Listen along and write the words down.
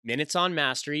Minutes on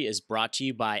Mastery is brought to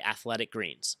you by Athletic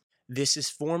Greens. This is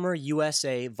former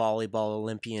USA Volleyball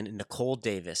Olympian Nicole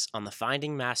Davis on the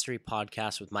Finding Mastery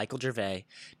podcast with Michael Gervais,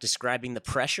 describing the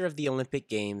pressure of the Olympic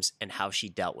Games and how she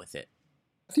dealt with it.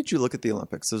 How did you look at the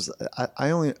Olympics?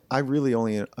 I really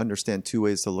only understand two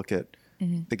ways to look at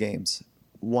the games.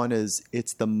 One is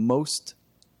it's the most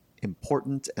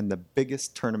important and the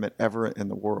biggest tournament ever in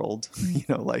the world.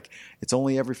 Like it's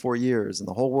only every 4 years and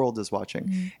the whole world is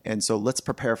watching. And so let's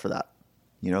prepare for that.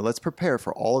 Let's prepare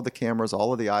for all of the cameras,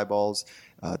 all of the eyeballs,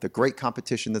 the great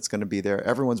competition that's going to be there.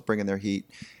 Everyone's bringing their heat.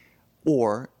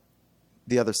 Or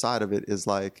the other side of it is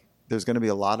like there's going to be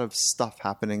a lot of stuff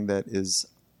happening that is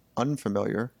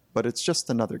unfamiliar, but it's just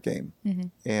another game.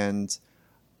 And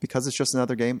because it's just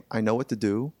another game, I know what to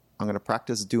do. I'm going to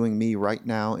practice doing me right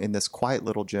now in this quiet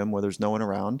little gym where there's no one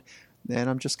around. And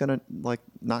I'm just going to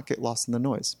not get lost in the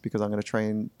noise because I'm going to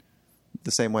train the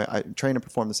same way. I train and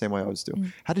perform the same way I always do.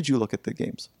 How did you look at the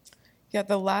games? Yeah,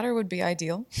 the latter would be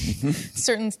ideal.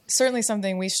 Certainly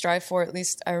something we strive for. At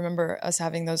least I remember us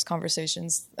having those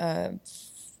conversations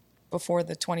before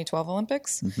the 2012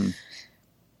 Olympics.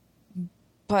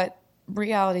 But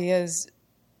reality is,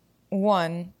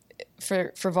 one,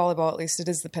 for volleyball at least, it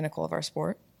is the pinnacle of our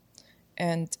sport.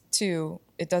 And two,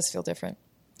 it does feel different.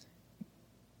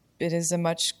 It is a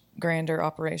much grander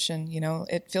operation.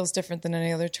 It feels different than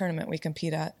any other tournament we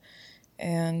compete at.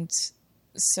 And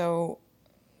so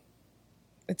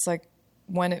it's like,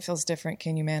 when it feels different,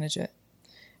 can you manage it?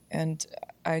 And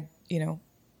I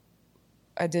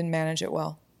didn't manage it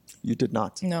well. You did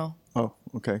not? No. Oh,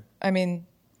 okay. I mean,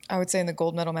 I would say in the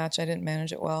gold medal match, I didn't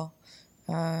manage it well.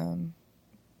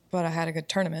 But I had a good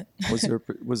tournament.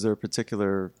 Was there a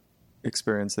particular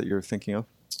experience that you're thinking of?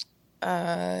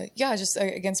 Yeah, just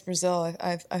against Brazil,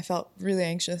 I felt really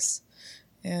anxious.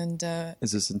 And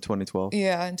is this in 2012?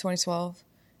 Yeah, in 2012,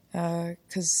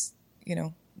 because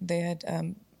they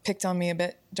had picked on me a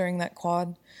bit during that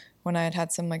quad when I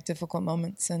had some difficult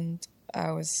moments, and I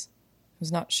was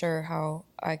not sure how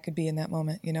I could be in that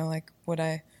moment.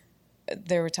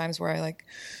 There were times where I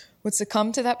would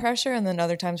succumb to that pressure, and then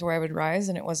other times where I would rise,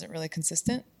 and it wasn't really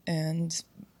consistent. And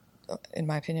in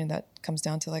my opinion, that comes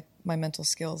down to my mental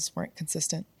skills weren't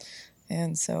consistent.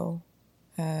 And so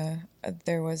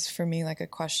there was for me a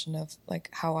question of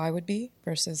how I would be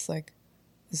versus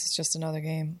this is just another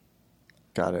game.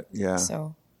 Got it. Yeah.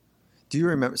 So do you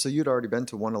remember, so you'd already been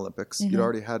to one Olympics, you'd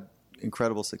already had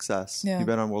incredible success. Yeah. You've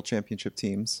been on world championship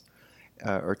teams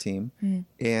or team.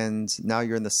 And now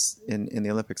you're in the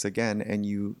Olympics again,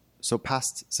 and so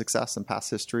past success and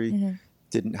past history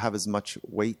didn't have as much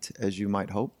weight as you might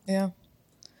hope. Yeah.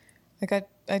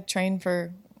 I trained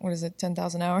for,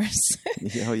 10,000 hours?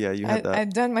 Oh yeah, you had that. I'd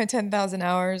done my 10,000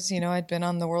 hours. I'd been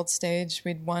on the world stage.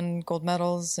 We'd won gold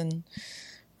medals and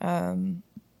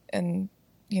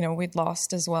we'd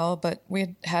lost as well, but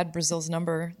we had Brazil's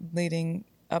number leading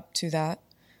up to that.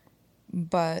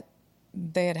 But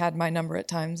they had my number at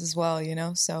times as well,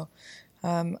 So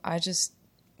I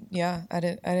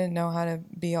didn't know how to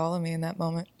be all of me in that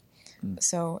moment.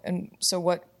 So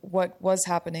what was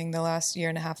happening the last year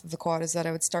and a half of the quad is that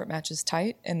I would start matches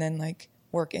tight and then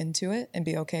work into it and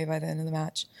be okay by the end of the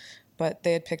match. But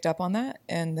they had picked up on that,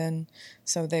 and then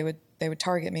so they would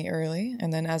target me early,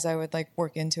 and then as I would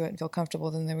work into it and feel comfortable,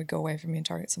 then they would go away from me and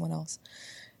target someone else.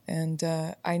 And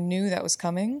I knew that was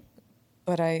coming,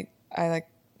 but I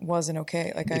wasn't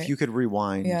okay. If you could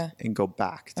rewind and go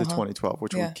back to 2012,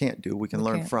 which we can't do, we can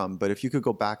learn from, but if you could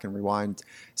go back and rewind,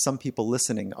 some people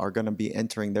listening are going to be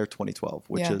entering their 2012,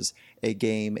 which is a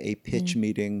game, a pitch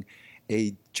meeting,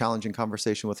 a challenging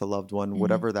conversation with a loved one,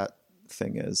 whatever that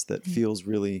thing is that feels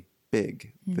really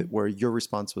big, where your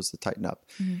response was to tighten up.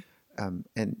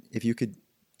 And if you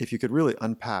could really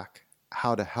unpack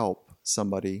how to help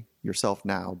somebody, yourself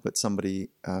now, but somebody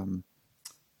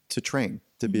to train,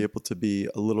 to be able to be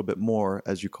a little bit more,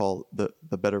 as you call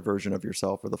the better version of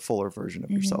yourself or the fuller version of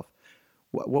yourself.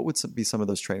 What would be some of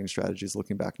those training strategies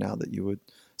looking back now that you would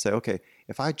say, okay,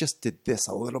 if I just did this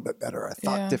a little bit better, I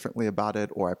thought differently about it,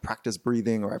 or I practiced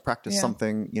breathing, or I practiced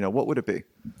something, what would it be?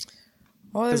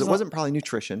 Because it wasn't probably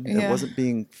nutrition. It wasn't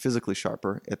being physically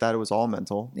sharper. It was all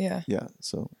mental. Yeah. Yeah.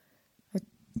 So.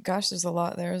 Gosh, there's a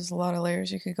lot there. There's a lot of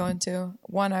layers you could go into.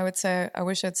 One, I would say I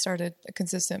wish I'd started a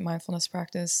consistent mindfulness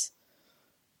practice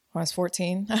when I was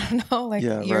 14. I don't know,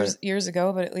 years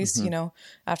ago, but at least,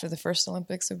 after the first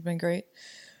Olympics, it would have been great.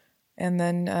 And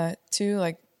then two,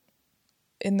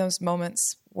 in those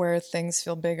moments where things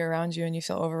feel big around you and you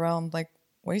feel overwhelmed, what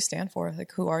do you stand for?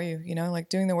 Who are you?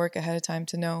 Doing the work ahead of time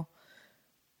to know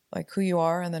who you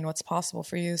are and then what's possible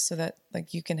for you, so that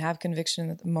you can have conviction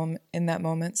at the moment, in that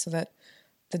moment, so that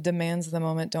the demands of the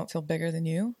moment don't feel bigger than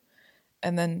you.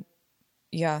 And then,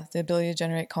 the ability to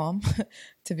generate calm,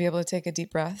 to be able to take a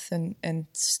deep breath and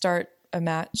start a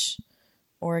match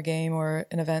or a game or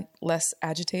an event less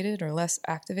agitated or less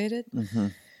activated. Mm-hmm.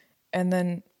 And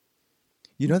then...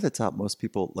 that's how most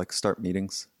people like start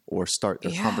meetings or start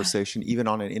their conversation, even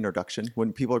on an introduction.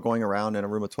 When people are going around in a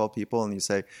room of 12 people and you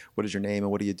say, what is your name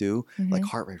and what do you do? Mm-hmm. Like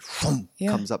heart rate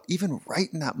comes up. Even right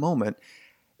in that moment,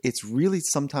 it's really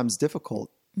sometimes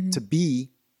difficult to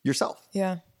be yourself.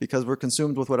 Yeah. Because we're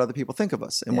consumed with what other people think of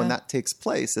us. And when that takes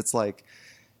place, it's like,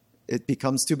 it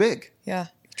becomes too big. Yeah.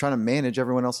 Trying to manage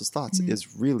everyone else's thoughts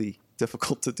is really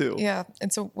difficult to do. Yeah.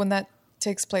 And so when that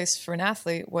takes place for an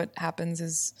athlete, what happens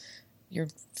is your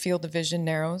field of vision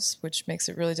narrows, which makes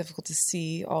it really difficult to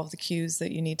see all of the cues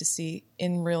that you need to see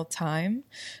in real time.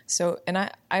 So, and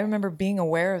I remember being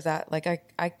aware of that. Like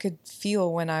I could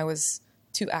feel when I was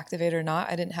too activated or not.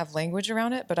 I didn't have language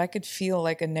around it, but I could feel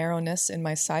like a narrowness in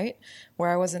my sight where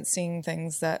I wasn't seeing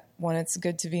things that when it's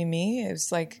good to be me, it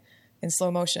was like in slow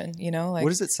motion, like. What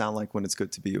does it sound like when it's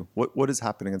good to be you? What is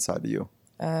happening inside of you?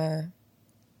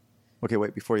 Okay,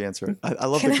 wait, before you answer it. I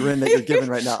love the grin that you're giving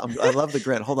right now. I love the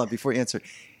grin. Hold on, before you answer.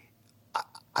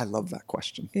 I love that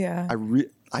question. Yeah.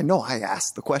 I know I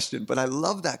asked the question, but I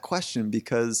love that question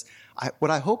because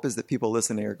what I hope is that people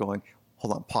listening are going,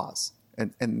 hold on, pause.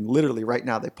 And literally right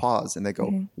now they pause and they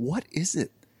go, what is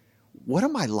it? What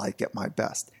am I like at my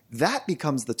best? That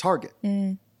becomes the target.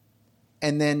 Mm.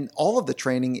 And then all of the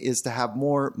training is to have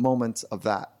more moments of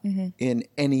that in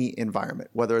any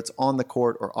environment, whether it's on the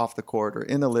court or off the court or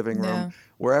in the living room,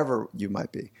 wherever you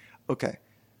might be. Okay.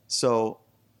 So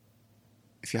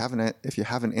if you haven't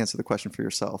answered the question for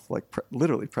yourself, like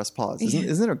literally press pause.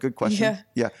 Isn't it a good question? Yeah.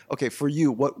 Yeah. Okay. For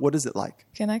you, what is it like?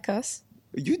 Can I cuss?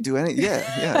 You do anything.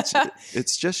 Yeah.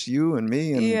 It's just you and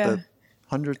me and the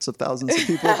hundreds of thousands of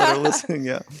people that are listening.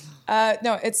 Yeah.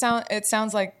 No, it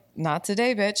sounds like, not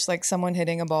today, bitch. Like someone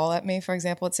hitting a ball at me, for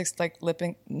example, it's like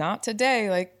lipping, not today.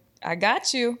 Like, I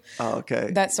got you. Oh,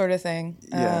 okay. That sort of thing.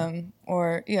 Yeah.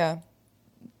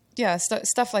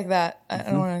 Stuff like that. I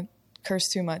don't want to curse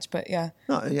too much, but yeah.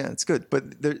 No, yeah, it's good.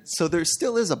 But there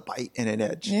still is a bite and an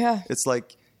edge. Yeah. It's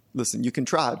like, listen, you can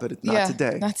try, but it's not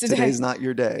today. Not today. Today's not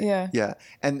your day. Yeah. Yeah.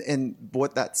 And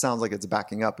what that sounds like it's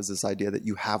backing up is this idea that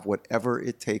you have whatever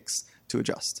it takes to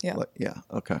adjust. Yeah.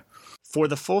 Okay. For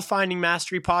the full Finding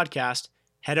Mastery podcast,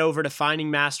 head over to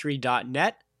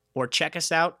findingmastery.net or check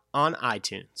us out on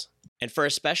iTunes. And for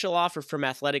a special offer from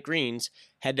Athletic Greens,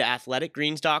 head to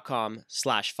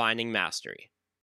athleticgreens.com/findingmastery.